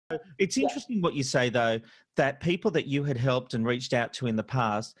It's interesting what you say, though, that people that you had helped and reached out to in the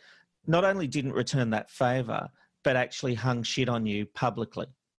past not only didn't return that favour, but actually hung shit on you publicly.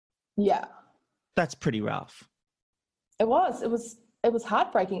 Yeah. That's pretty rough. It was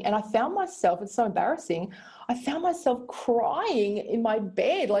heartbreaking. And I found myself, it's so embarrassing, I found myself crying in my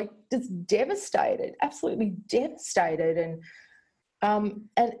bed, like just devastated, absolutely devastated.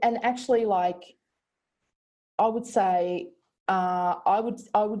 And actually, like, I would say, I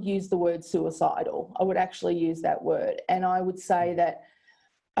would use the word suicidal. I would actually use that word. And I would say that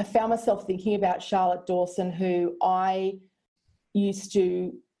I found myself thinking about Charlotte Dawson, who I used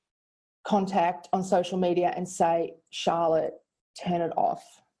to contact on social media and say, Charlotte, turn it off.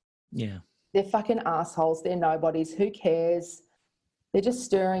 Yeah. They're fucking assholes. They're nobodies. Who cares? They're just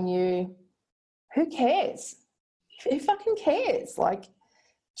stirring you. Who cares? Who fucking cares? Like,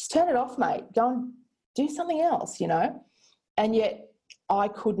 just turn it off, mate. Go and do something else, you know? And yet I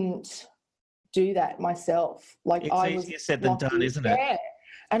couldn't do that myself. Like, it's easier said than done, isn't it? Yeah.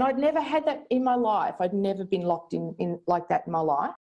 And I'd never had that in my life. I'd never been locked in like that in my life.